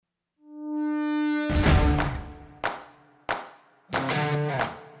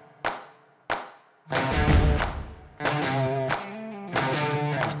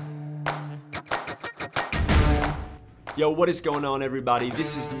Yo, what is going on, everybody?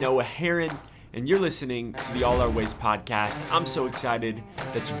 This is Noah Herron, and you're listening to the All Our Ways podcast. I'm so excited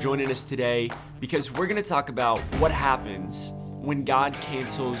that you're joining us today because we're going to talk about what happens when God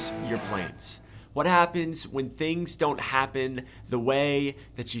cancels your plans. What happens when things don't happen the way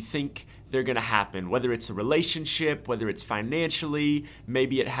that you think they're going to happen, whether it's a relationship, whether it's financially,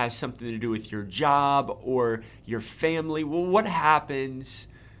 maybe it has something to do with your job or your family. Well, what happens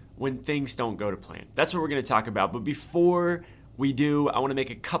when things don't go to plan? That's what we're going to talk about. But before we do, I want to make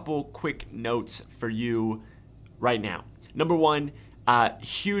a couple quick notes for you right now. Number one,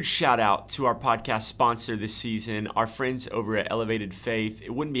 huge shout out to our podcast sponsor this season, our friends over at Elevated Faith. It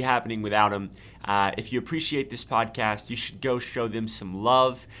wouldn't be happening without them. If you appreciate this podcast, you should go show them some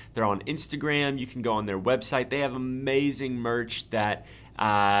love. They're on Instagram. You can go on their website. They have amazing merch that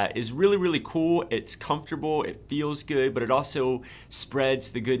is really, really cool. It's comfortable, it feels good, but it also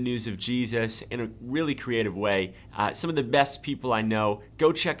spreads the good news of Jesus in a really creative way. Some of the best people I know,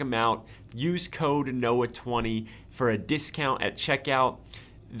 go check them out. Use code NOAH20 for a discount at checkout.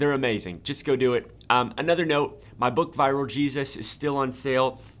 They're amazing. Just go do it. Another note, my book, Viral Jesus, is still on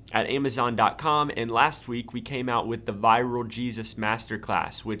sale at Amazon.com, and last week we came out with the Viral Jesus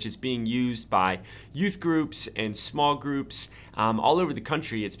Masterclass, which is being used by youth groups and small groups all over the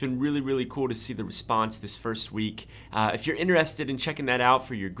country. It's been really, really cool to see the response this first week. If you're interested in checking that out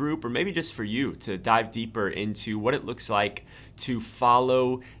for your group, or maybe just for you to dive deeper into what it looks like to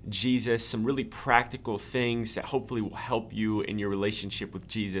follow Jesus, some really practical things that hopefully will help you in your relationship with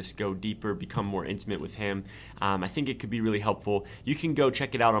Jesus go deeper, become more intimate with Him. I think it could be really helpful. You can go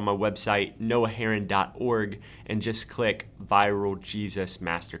check it out on my website, noahherron.org, and just click Viral Jesus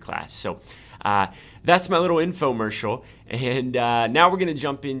Masterclass. So that's my little infomercial. And now we're going to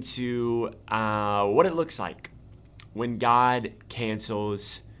jump into what it looks like when God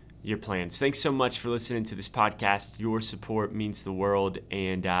cancels your plans. Thanks so much for listening to this podcast. Your support means the world,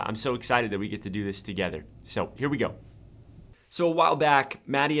 and I'm so excited that we get to do this together. So here we go. So a while back,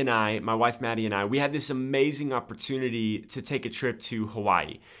 Maddie and I, my wife Maddie and I, we had this amazing opportunity to take a trip to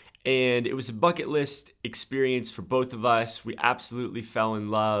Hawaii. And it was a bucket list experience for both of us. We absolutely fell in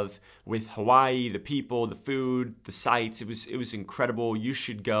love with Hawaii, the people, the food, the sights. It was incredible. You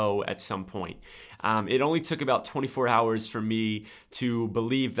should go at some point. It only took about 24 hours for me to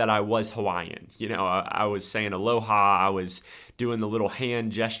believe that I was Hawaiian. You know, I was saying aloha. I was doing the little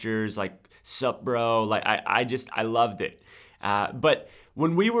hand gestures like sup, bro. Like I loved it. But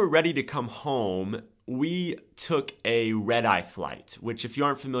when we were ready to come home, we took a red-eye flight, which if you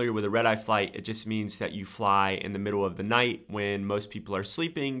aren't familiar with a red-eye flight, it just means that you fly in the middle of the night when most people are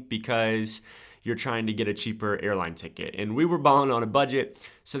sleeping because you're trying to get a cheaper airline ticket. And we were balling on a budget,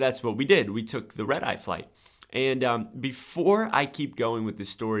 so that's what we did. We took the red-eye flight. And before I keep going with this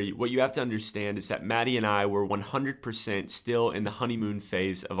story, what you have to understand is that Maddie and I were 100% still in the honeymoon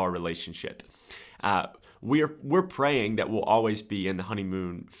phase of our relationship. We're praying that we'll always be in the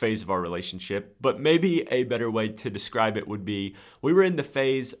honeymoon phase of our relationship, but maybe a better way to describe it would be we were in the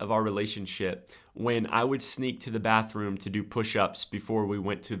phase of our relationship when I would sneak to the bathroom to do push-ups before we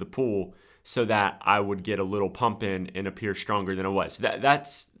went to the pool so that I would get a little pump in and appear stronger than I was.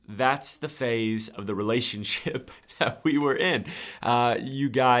 That's the phase of the relationship that we were in. You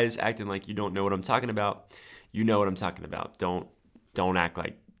guys acting like you don't know what I'm talking about. You know what I'm talking about. Don't act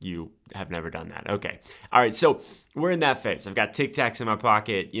like you have never done that. Okay. All right. So we're in that phase. I've got Tic Tacs in my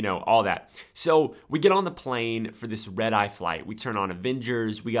pocket, you know, all that. So we get on the plane for this red-eye flight. We turn on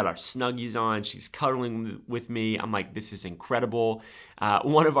Avengers. We got our Snuggies on. She's cuddling with me. I'm like, this is incredible.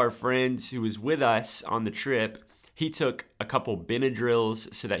 One of our friends who was with us on the trip, he took a couple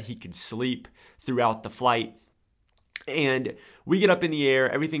Benadryls so that he could sleep throughout the flight. And we get up in the air.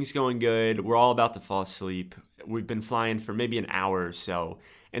 Everything's going good. We're all about to fall asleep. We've been flying for maybe an hour or so.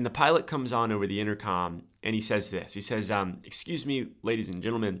 And the pilot comes on over the intercom and he says this. He says, excuse me, ladies and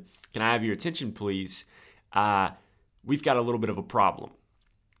gentlemen, can I have your attention, please? We've got a little bit of a problem.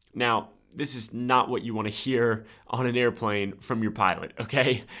 Now, this is not what you want to hear on an airplane from your pilot,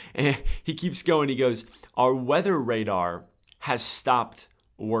 okay? And he keeps going. He goes, our weather radar has stopped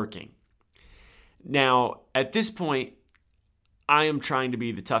working. Now, at this point, I am trying to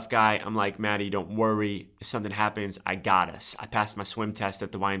be the tough guy. I'm like, Maddie, don't worry. If something happens, I got us. I passed my swim test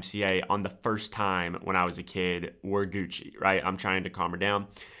at the YMCA on the first time when I was a kid. We're Gucci, right? I'm trying to calm her down.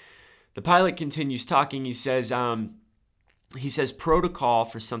 The pilot continues talking. He says protocol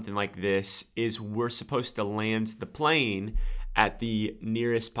for something like this is we're supposed to land the plane at the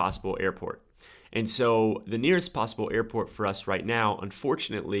nearest possible airport. And so the nearest possible airport for us right now,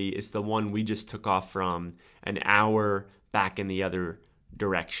 unfortunately, is the one we just took off from an hour back in the other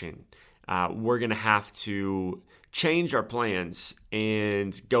direction. We're going to have to change our plans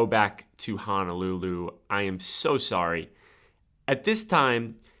and go back to Honolulu. I am so sorry. At this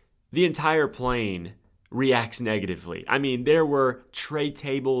time, the entire plane reacts negatively. I mean, there were tray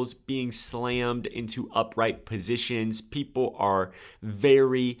tables being slammed into upright positions. People are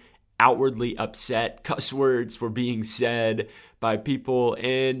very outwardly upset. Cuss words were being said by people.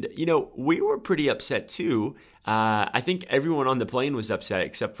 And, we were pretty upset too. I think everyone on the plane was upset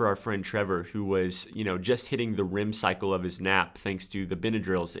except for our friend Trevor, who was, just hitting the REM cycle of his nap thanks to the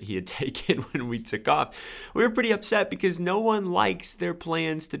Benadryls that he had taken when we took off. We were pretty upset because no one likes their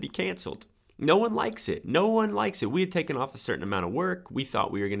plans to be canceled. No one likes it. No one likes it. We had taken off a certain amount of work. We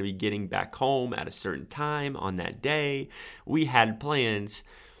thought we were going to be getting back home at a certain time on that day. We had plans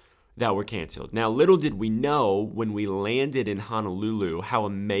that were canceled. Now, little did we know when we landed in Honolulu how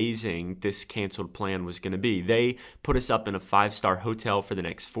amazing this canceled plan was going to be. They put us up in a 5-star hotel for the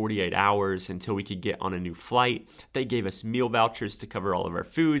next 48 hours until we could get on a new flight. They gave us meal vouchers to cover all of our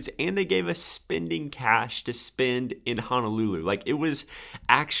foods, and they gave us spending cash to spend in Honolulu. Like, it was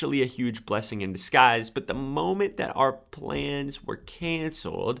actually a huge blessing in disguise, but the moment that our plans were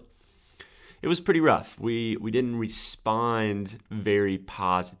canceled, it was pretty rough. We didn't respond very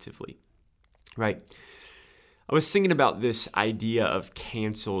positively, right? I was thinking about this idea of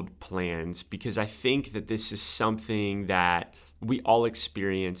canceled plans because I think that this is something that we all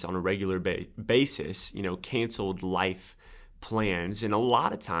experience on a regular basis, canceled life plans. And a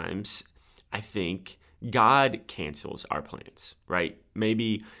lot of times, I think God cancels our plans, right?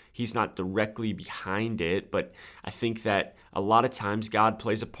 Maybe he's not directly behind it, but I think that a lot of times God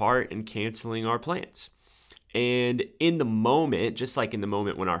plays a part in canceling our plans. And in the moment, just like in the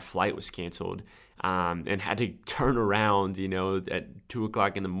moment when our flight was canceled and had to turn around, at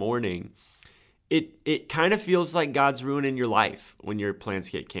 2:00 in the morning, it kind of feels like God's ruining your life when your plans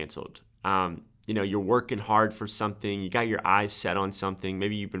get canceled. You're working hard for something. You got your eyes set on something.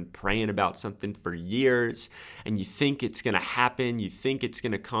 Maybe you've been praying about something for years and you think it's going to happen. You think it's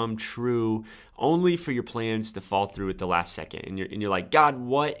going to come true only for your plans to fall through at the last second. And you're like, God,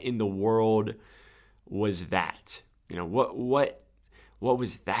 what in the world was that? What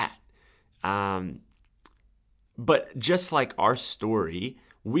was that? But just like our story,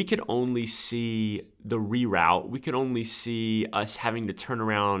 we could only see the reroute. We could only see us having to turn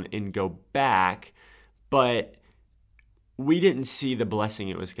around and go back, but we didn't see the blessing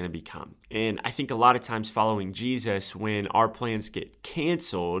it was going to become. And I think a lot of times following Jesus, when our plans get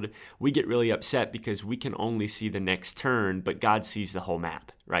canceled, we get really upset because we can only see the next turn, but God sees the whole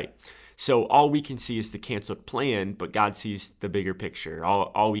map, right? So all we can see is the canceled plan, but God sees the bigger picture.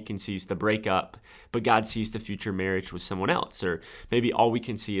 All we can see is the breakup, but God sees the future marriage with someone else. Or maybe all we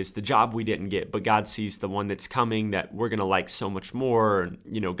can see is the job we didn't get, but God sees the one that's coming that we're going to like so much more.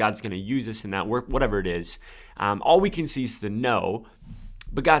 And, God's going to use us in that work, whatever it is. All we can see is the no,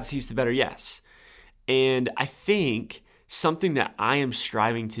 but God sees the better yes. And I think something that I am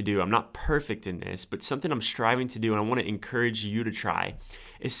striving to do, I'm not perfect in this, but something I'm striving to do, and I want to encourage you to try,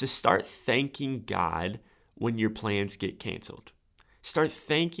 is to start thanking God when your plans get canceled. Start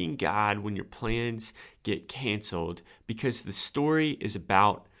thanking God when your plans get canceled because the story is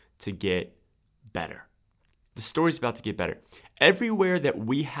about to get better. The story's about to get better. Everywhere that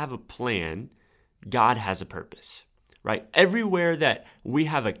we have a plan, God has a purpose, right? Everywhere that we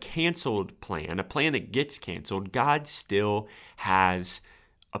have a canceled plan, a plan that gets canceled, God still has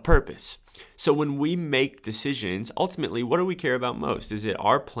a purpose. So when we make decisions, ultimately, what do we care about most? Is it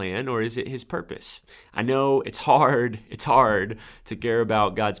our plan or is it his purpose? I know it's hard to care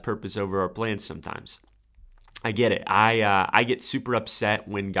about God's purpose over our plans sometimes. I get it. I get super upset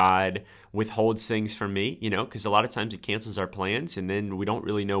when God withholds things from me, because a lot of times he cancels our plans and then we don't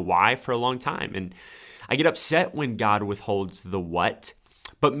really know why for a long time. And I get upset when God withholds the what,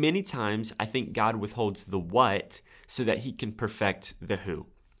 but many times I think God withholds the what so that he can perfect the who.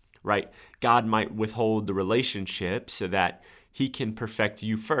 Right? God might withhold the relationship so that he can perfect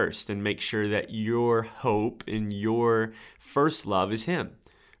you first and make sure that your hope and your first love is him.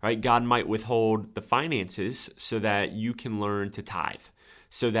 Right? God might withhold the finances so that you can learn to tithe,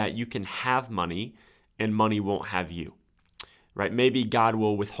 so that you can have money and money won't have you. Right? Maybe God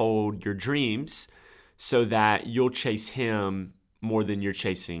will withhold your dreams so that you'll chase him more than you're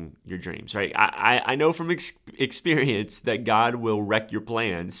chasing your dreams, right? I know from experience that God will wreck your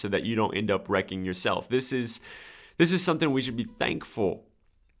plans so that you don't end up wrecking yourself. This is something we should be thankful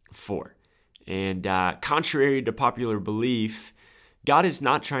for. And contrary to popular belief, God is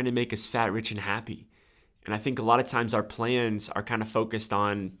not trying to make us fat, rich, and happy. And I think a lot of times our plans are kind of focused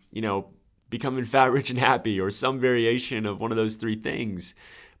on, becoming fat, rich, and happy or some variation of one of those three things.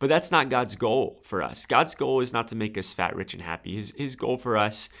 But that's not God's goal for us. God's goal is not to make us fat, rich, and happy. His goal for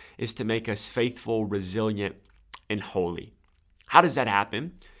us is to make us faithful, resilient, and holy. How does that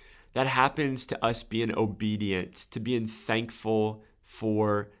happen? That happens to us being obedient, to being thankful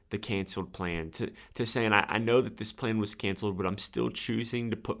for the canceled plan, to saying, I know that this plan was canceled, but I'm still choosing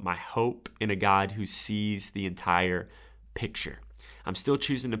to put my hope in a God who sees the entire picture. I'm still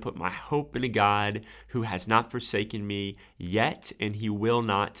choosing to put my hope in a God who has not forsaken me yet, and he will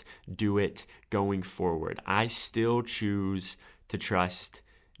not do it going forward. I still choose to trust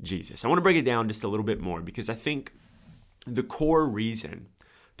Jesus. I want to break it down just a little bit more because I think the core reason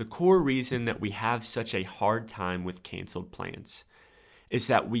that we have such a hard time with canceled plans is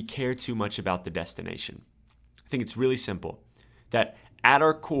that we care too much about the destination. I think it's really simple. That at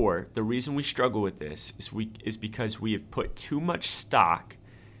our core, the reason we struggle with this is because we have put too much stock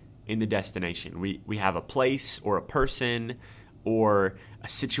in the destination. We have a place or a person or a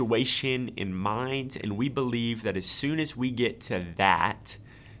situation in mind, and we believe that as soon as we get to that,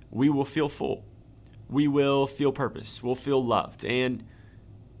 we will feel full. We will feel purpose. We'll feel loved. And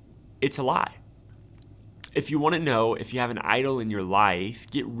it's a lie. If you want to know if you have an idol in your life,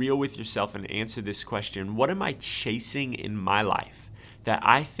 get real with yourself and answer this question. What am I chasing in my life that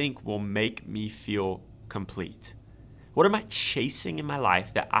I think will make me feel complete? What am I chasing in my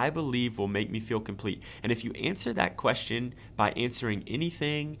life that I believe will make me feel complete? And if you answer that question by answering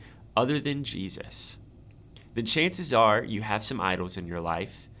anything other than Jesus, then chances are you have some idols in your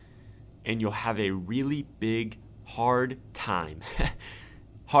life and you'll have a really big, hard time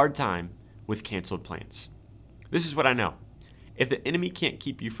with canceled plans. This is what I know. If the enemy can't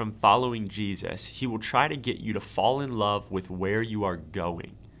keep you from following Jesus, he will try to get you to fall in love with where you are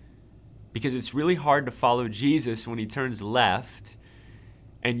going. Because it's really hard to follow Jesus when he turns left,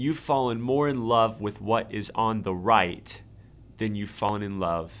 and you've fallen more in love with what is on the right than you've fallen in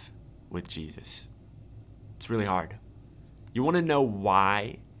love with Jesus. It's really hard. You want to know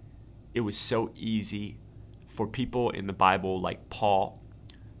why it was so easy for people in the Bible like Paul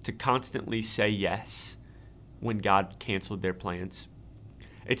to constantly say yes when God canceled their plans?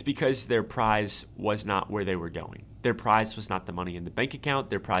 It's because their prize was not where they were going. Their prize was not the money in the bank account.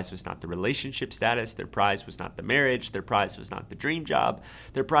 Their prize was not the relationship status. Their prize was not the marriage. Their prize was not the dream job.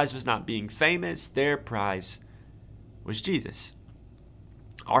 Their prize was not being famous. Their prize was Jesus.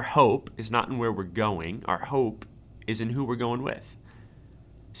 Our hope is not in where we're going. Our hope is in who we're going with.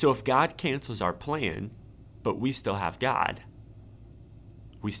 So if God cancels our plan, but we still have God,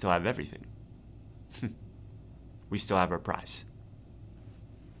 we still have everything. We still have our prize.